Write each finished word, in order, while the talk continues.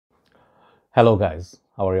Hello guys,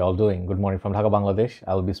 how are you all doing? Good morning from Dhaka, Bangladesh.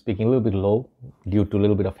 I'll be speaking a little bit low due to a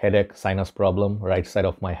little bit of headache, sinus problem. Right side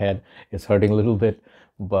of my head is hurting a little bit,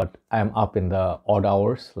 but I'm up in the odd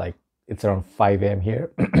hours, like it's around 5 a.m.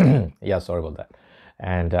 here. Yeah, sorry about that.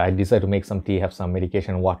 And I decided to make some tea, have some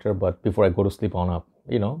medication and water, but before I go to sleep on up,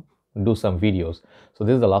 do some videos. So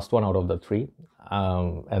this is the last one out of the three.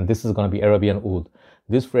 And this is going to be Arabian Oud.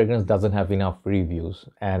 This fragrance doesn't have enough reviews,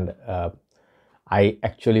 and I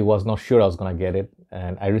actually was not sure I was gonna get it,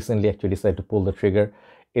 and I recently actually decided to pull the trigger.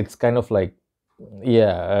 It's kind of like,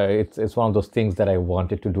 yeah, it's one of those things that I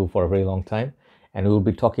wanted to do for a very long time, and we will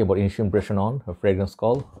be talking about initial impression on a fragrance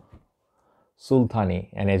called Sultani.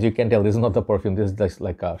 And as you can tell, this is not the perfume. This is just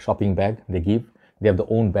like a shopping bag they give. They have their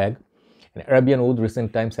own bag. And Arabian Oud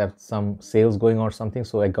recent times have some sales going or something,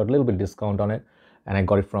 so I got a little bit discount on it, and I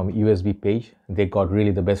got it from USB page. They got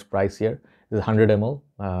really the best price here. This is 100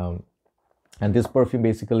 ml. And this perfume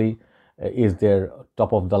basically is their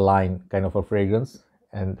top of the line kind of a fragrance,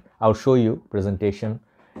 and I'll show you presentation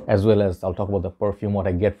as well as I'll talk about the perfume, what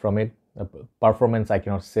I get from it. Performance I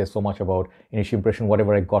cannot say so much about. Initial impression,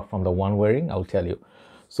 whatever I got from the one wearing, I'll tell you.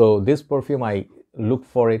 So this perfume, I look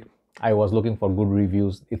for it, I was looking for good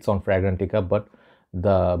reviews. It's on Fragrantica, but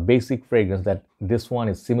the basic fragrance that this one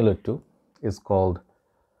is similar to is called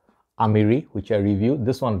Amiri, which I reviewed.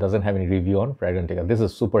 This one doesn't have any review on Fragrantica. This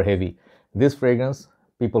is super heavy. This fragrance,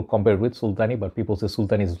 people compare with Sultani, but people say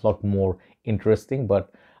Sultani is a lot more interesting, but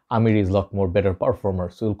Amiri is a lot more better performer.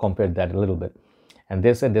 So we'll compare that a little bit. And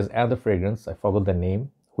they said there's another fragrance, I forgot the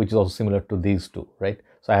name, which is also similar to these two, right?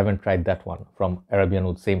 So I haven't tried that one from Arabian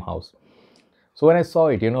Oud, same house. So when I saw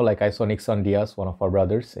it, like I saw Nixon Diaz, one of our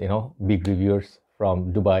brothers, big reviewers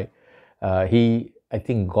from Dubai. He, I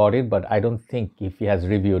think, got it, but I don't think if he has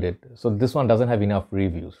reviewed it. So this one doesn't have enough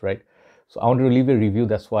reviews, right? So I want to leave a review.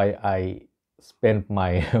 That's why I spent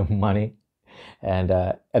my money. And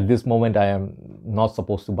at this moment, I am not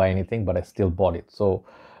supposed to buy anything, but I still bought it. So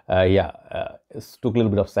yeah, it took a little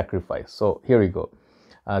bit of sacrifice. So here we go.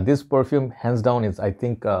 This perfume, hands down, is, I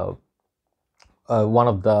think, one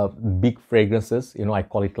of the big fragrances. I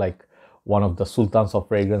call it like one of the sultans of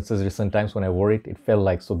fragrances. Recent times when I wore it, it felt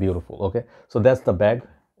like so beautiful. Okay, so that's the bag.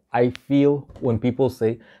 I feel when people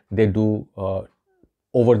say they do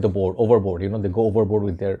overboard, they go overboard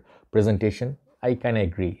with their presentation, I kind of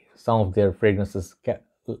agree. Some of their fragrances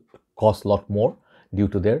cost a lot more due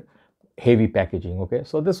to their heavy packaging. Okay,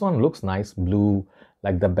 so this one looks nice, blue,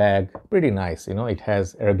 like the bag, pretty nice. It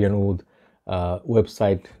has Arabian Oud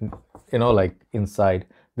website, like inside.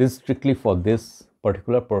 This is strictly for this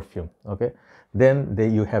particular perfume. Okay, then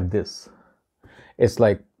you have this. It's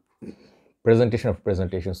like presentation of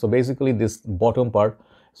presentation. So basically this bottom part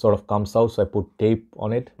sort of comes out, so I put tape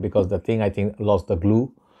on it because the thing, I think, lost the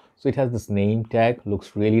glue. So it has this name tag,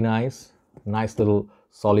 looks really nice little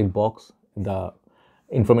solid box, the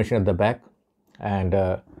information at the back.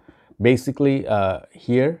 And basically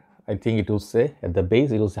here I think it will say at the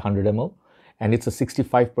base, it will say 100 ml, and it's a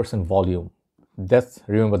 65% volume. That's,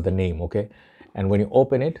 remember the name. Okay, and when you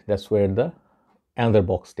open it, that's where the another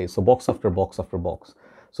box stays. So box after box after box.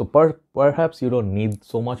 So perhaps you don't need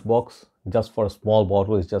so much box. Just for a small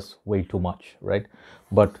bottle is just way too much, right?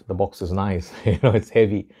 But the box is nice. It's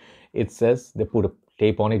heavy. It says they put a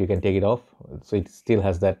tape on it, you can take it off, so it still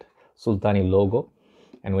has that Sultani logo.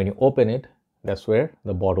 And when you open it, that's where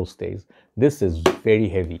the bottle stays. This is very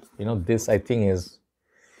heavy. This, I think, is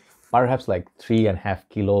perhaps like 3.5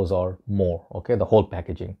 kilos or more. Okay, the whole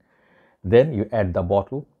packaging. Then you add the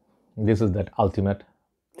bottle. This is that ultimate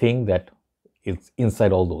thing that it's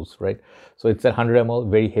inside all those, right? So it's a 100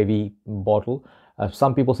 ml, very heavy bottle.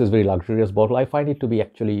 Some people say it's very luxurious bottle. I find it to be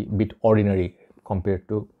actually a bit ordinary compared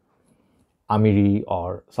to Amiri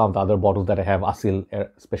or some of the other bottles that I have. Asil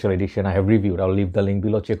special edition I have reviewed. I'll leave the link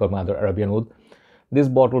below. Check out my other Arabian Oud. This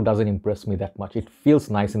bottle doesn't impress me that much. It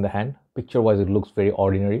feels nice in the hand. Picture wise, it looks very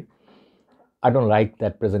ordinary. I don't like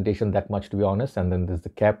that presentation that much, to be honest. And then there's the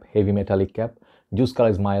cap, heavy metallic cap. Juice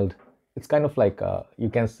color is mild. It's kind of like you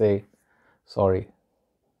can say, sorry,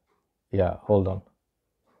 yeah, hold on,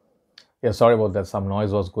 yeah, sorry about that, some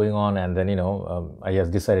noise was going on, and then I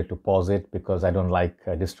just decided to pause it because I don't like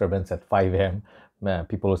disturbance at 5 a.m.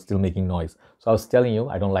 People are still making noise. So I was telling you,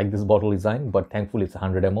 I don't like this bottle design, but thankfully it's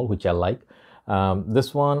 100 ml, which I like.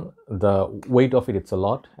 This one, the weight of it, it's a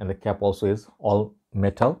lot, and the cap also is all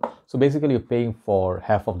metal. So basically you're paying for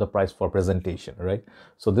half of the price for presentation, right?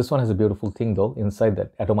 So this one has a beautiful thing though. Inside,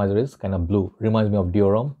 that atomizer is kind of blue, reminds me of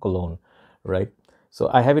Dior cologne, right? So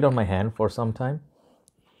I have it on my hand for some time,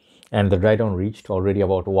 and the dry down reached already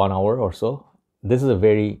about 1 hour or so. This is a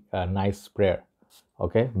very nice sprayer.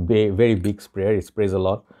 Okay, very big sprayer. It sprays a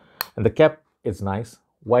lot. And the cap is nice.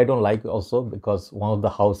 Why I don't like also, because one of the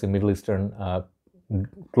house in Middle Eastern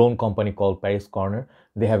clone company called Paris Corner,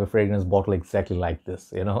 they have a fragrance bottle exactly like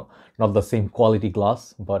this, you know, not the same quality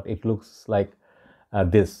glass, but it looks like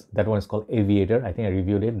this. That one is called Aviator. I think I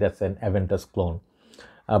reviewed it. That's an Aventus clone.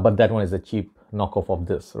 But that one is a cheap knockoff of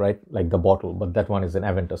this, right? Like the bottle, but that one is an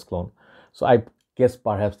Aventus clone. So I guess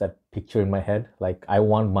perhaps that picture in my head, like I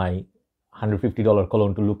want my $150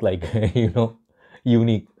 cologne to look like, you know,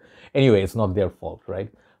 unique. Anyway, it's not their fault, right?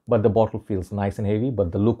 But the bottle feels nice and heavy,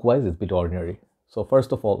 but the look wise, it's a bit ordinary. So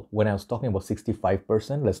first of all, when I was talking about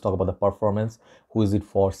 65%, let's talk about the performance. Who is it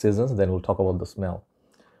for? Seasons. Then we'll talk about the smell.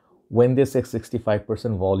 When they say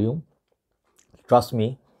 65% volume, trust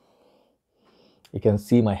me, you can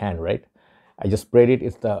see my hand, right? I just sprayed it.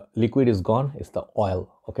 It's the liquid is gone. It's the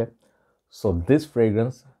oil. Okay. So this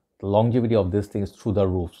fragrance, the longevity of this thing is through the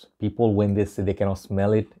roofs. People, when they say they cannot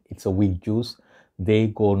smell it, it's a weak juice, they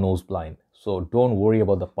go nose blind. So don't worry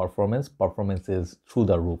about the performance. Performance is through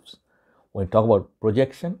the roofs. When we talk about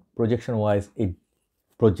projection wise, it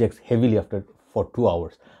projects heavily for 2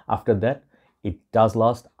 hours. After that, it does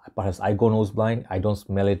last. Perhaps I go nose blind. I don't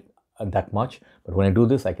smell it that much, but when I do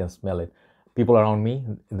this, I can smell it. People around me,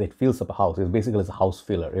 it fills up a house. It's basically a house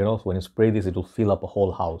filler, you know. So when you spray this, it will fill up a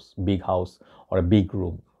whole house, big house or a big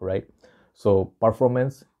room, right? So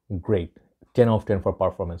performance, great. 10 out of 10 for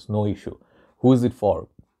performance, no issue. Who is it for?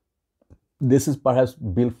 This is perhaps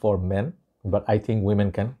built for men, but I think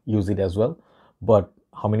women can use it as well. But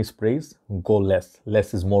how many sprays? Go less.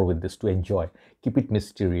 Less is more with this to enjoy. Keep it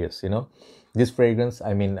mysterious, you know. This fragrance,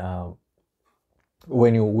 I mean,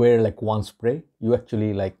 when you wear like one spray, you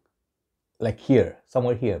actually like here,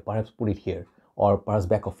 somewhere here, perhaps put it here, or perhaps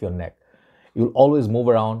back of your neck. You'll always move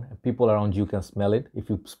around. People around you can smell it. If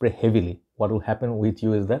you spray heavily, what will happen with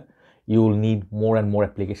you is that you will need more and more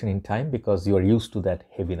application in time because you are used to that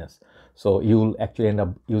heaviness. So you will actually end up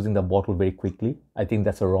using the bottle very quickly. I think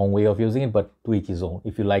that's a wrong way of using it, but to each his own.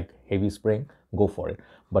 If you like heavy spraying, go for it.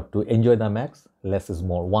 But to enjoy the max, less is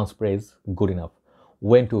more. One spray is good enough.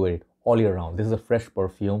 When to wear it? All year round. This is a fresh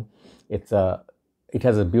perfume. It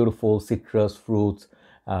has a beautiful citrus, fruits,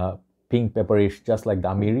 pink pepperish, just like the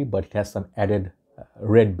Amiri, but it has some added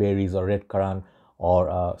red berries or red currant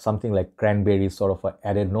or something like cranberry sort of an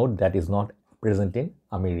added note that is not present in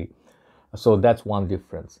Amiri. So that's one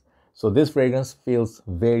difference. So this fragrance feels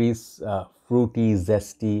very fruity,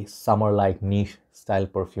 zesty, summer-like niche style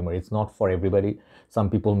perfumery. It's not for everybody. Some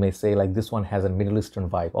people may say like this one has a Middle Eastern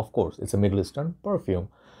vibe. Of course, it's a Middle Eastern perfume.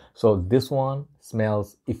 So this one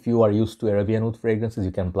smells, if you are used to Arabian Oud fragrances,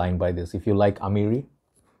 you can blind buy this. If you like Amiri,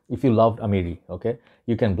 if you loved Amiri, okay,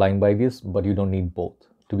 you can blind buy this, but you don't need both,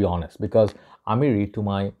 to be honest, because Amiri,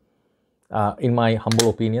 in my humble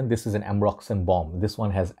opinion, this is an ambroxan bomb. This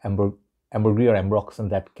one has ambergris or ambroxan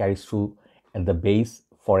that carries through at the base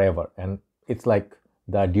forever, and it's like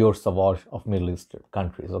the Dior Sauvage of Middle Eastern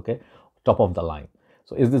countries, okay, top of the line.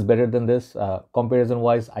 So is this better than this? Comparison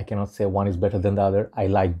wise, I cannot say one is better than the other. I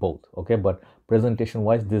like both, okay, but presentation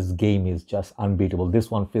wise, this game is just unbeatable.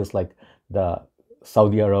 This one feels like the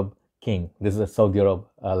Saudi Arab king. This is a Saudi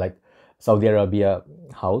Arabia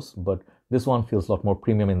house, but this one feels a lot more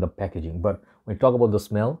premium in the packaging. But when we talk about the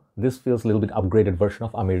smell, this feels a little bit upgraded version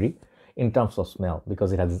of Amiri in terms of smell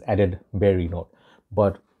because it has this added berry note,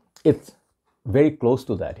 but it's very close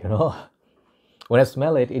to that, you know. When I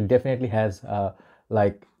smell it, it definitely has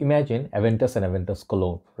like imagine Aventus and Aventus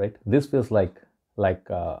cologne, right? This feels like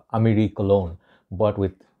Amiri cologne, but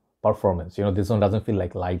with performance. You know, this one doesn't feel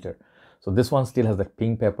like lighter. So this one still has that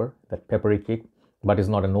pink pepper, that peppery kick, but it's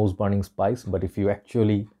not a nose burning spice. But if you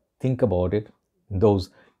actually think about it,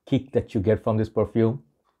 those kick that you get from this perfume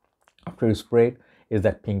after you spray it is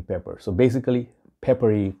that pink pepper. So basically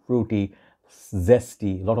peppery, fruity,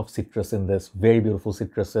 zesty, a lot of citrus in this, very beautiful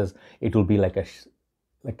citruses. It will be like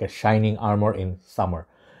a shining armor in summer.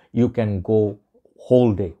 You can go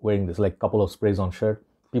whole day wearing this, like a couple of sprays on shirt.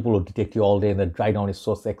 People will detect you all day, and the dry down is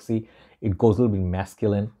so sexy. It goes a little bit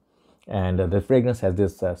masculine, and the fragrance has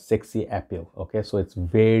this sexy appeal. Okay, so it's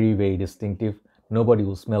very, very distinctive. Nobody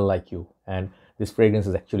will smell like you, and this fragrance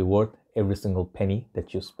is actually worth every single penny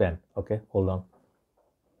that you spend. Okay, hold on.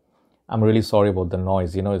 I'm really sorry about the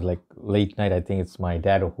noise. You know, it's like late night. I think it's my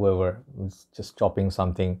dad or whoever is just chopping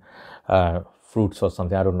something, fruits or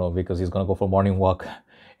something. I don't know, because he's gonna go for morning walk.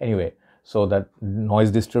 Anyway, so that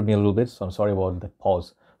noise disturbed me a little bit. So I'm sorry about the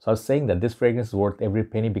pause. So I was saying that this fragrance is worth every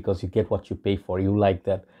penny because you get what you pay for. You like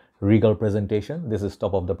that regal presentation. This is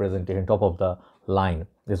top of the presentation, top of the line.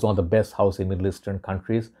 This is one of the best house in Middle Eastern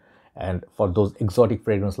countries. And for those exotic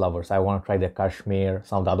fragrance lovers, I want to try the cashmere,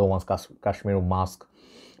 some of the other ones, cashmere musk.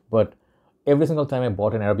 But every single time I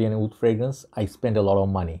bought an Arabian Oud fragrance, I spend a lot of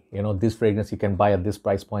money. You know, this fragrance you can buy at this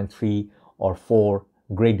price point, 3 or 4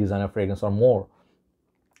 great designer fragrance or more.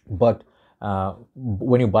 But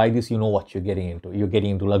when you buy this, you know what you're getting into. You're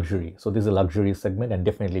getting into luxury. So this is a luxury segment and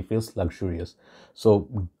definitely feels luxurious.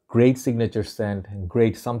 So great signature scent,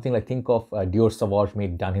 great something like, think of Dior Sauvage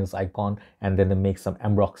made Dunhill's Icon, and then they make some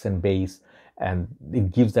Ambroxan base, and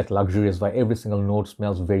it gives that luxurious vibe. Every single note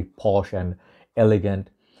smells very posh and elegant.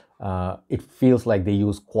 It feels like they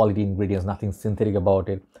use quality ingredients, nothing synthetic about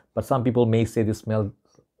it. But some people may say this smells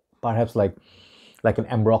perhaps like an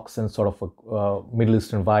Ambroxan sort of a Middle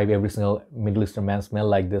Eastern vibe. Every single Middle Eastern man smell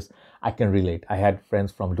like this. I can relate. I had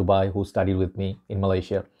friends from Dubai who studied with me in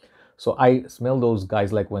Malaysia. So I smell those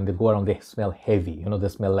guys, like when they go around, they smell heavy. You know, they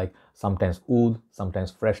smell like sometimes oud,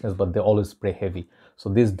 sometimes freshness, but they always spray heavy. So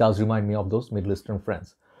this does remind me of those Middle Eastern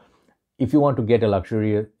friends. If you want to get a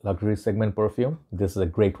luxury segment perfume, this is a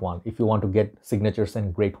great one. If you want to get signature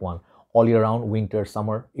scent, great one. All year round, winter,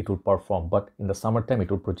 summer, it would perform, but in the summertime,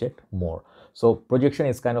 it would project more. So projection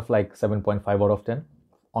is kind of like 7.5 out of 10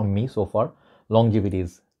 on me so far. Longevity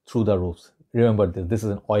is through the roofs. Remember this, this is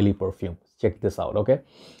an oily perfume. Check this out, okay?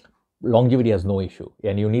 Longevity has no issue,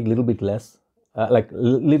 and you need a little bit less, like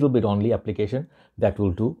little bit only application that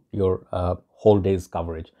will do your whole day's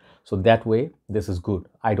coverage. So that way, this is good.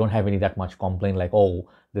 I don't have any that much complaint like, oh,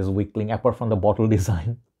 there's weakling, apart from the bottle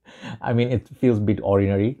design. I mean, it feels a bit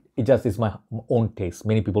ordinary. It just is my own taste.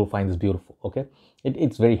 Many people find this beautiful, okay?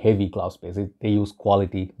 It's very heavy glass base. They use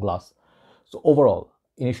quality glass. So overall,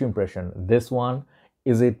 initial impression, this one,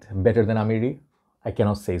 is it better than Amiri? I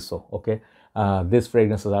cannot say so, okay? These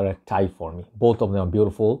fragrances are a tie for me. Both of them are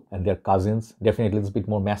beautiful and they're cousins. Definitely it's a bit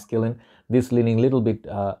more masculine. This leaning a little bit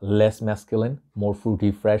less masculine, more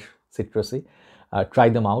fruity, fresh, citrusy. Try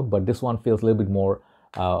them out, but this one feels a little bit more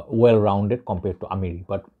well-rounded compared to Amiri.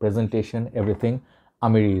 But presentation, everything,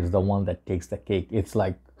 Amiri is the one that takes the cake. It's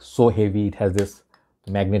like so heavy. It has this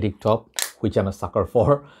magnetic top, which I'm a sucker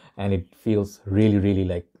for, and it feels really, really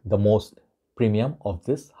like the most premium of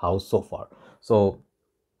this house so far. So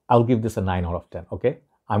I'll give this a 9 out of 10, okay?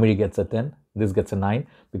 Amiri gets a 10, this gets a 9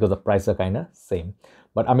 because the prices are kind of same.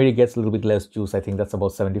 But Amiri gets a little bit less juice. I think that's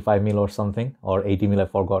about 75 ml or something, or 80 ml, I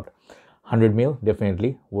forgot. 100 ml,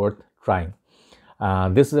 definitely worth trying.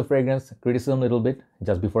 This is a fragrance criticism a little bit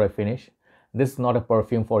just before I finish. This is not a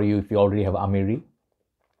perfume for you if you already have Amiri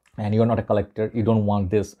and you're not a collector. You don't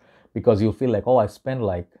want this because you feel like, oh, I spent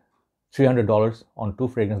like $300 on 2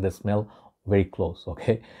 fragrances that smell very close,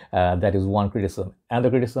 okay? That is one criticism. And the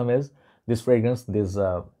criticism is this fragrance, this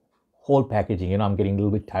whole packaging, you know, I'm getting a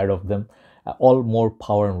little bit tired of them. All more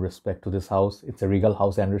power and respect to this house. It's a regal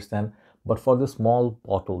house, I understand. But for this small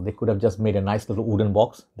bottle, they could have just made a nice little wooden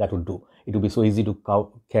box. That would do. It would be so easy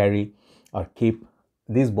to carry or keep.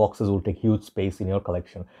 These boxes will take huge space in your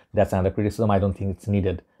collection. That's another criticism. I don't think it's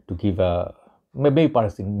needed to give a, maybe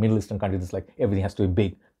parts in Middle Eastern countries, it's like everything has to be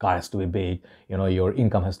big. Car has to be big. You know, your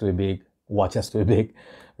income has to be big. Watch has to be big,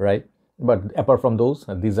 right? But apart from those,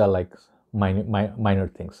 these are like minor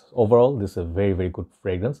things. Overall, this is a very, very good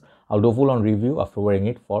fragrance. I'll do a full-on review after wearing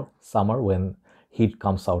it for summer when heat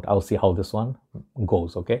comes out. I'll see how this one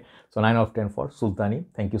goes, okay? So 9 out of 10 for Sultani.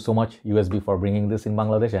 Thank you so much, USB, for bringing this in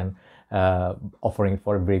Bangladesh and offering it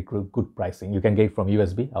for a very good pricing. You can get it from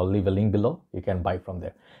USB. I'll leave a link below. You can buy from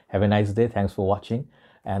there. Have a nice day. Thanks for watching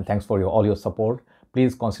and thanks for all your support.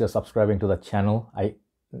 Please consider subscribing to the channel. I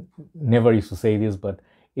never used to say this, but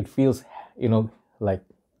it feels, you know, like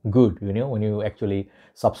good, you know, when you actually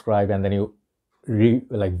subscribe and then you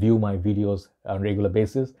view my videos on a regular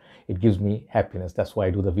basis. It gives me happiness. That's why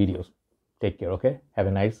I do the videos. Take care, okay? Have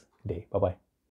a nice day. Bye-bye.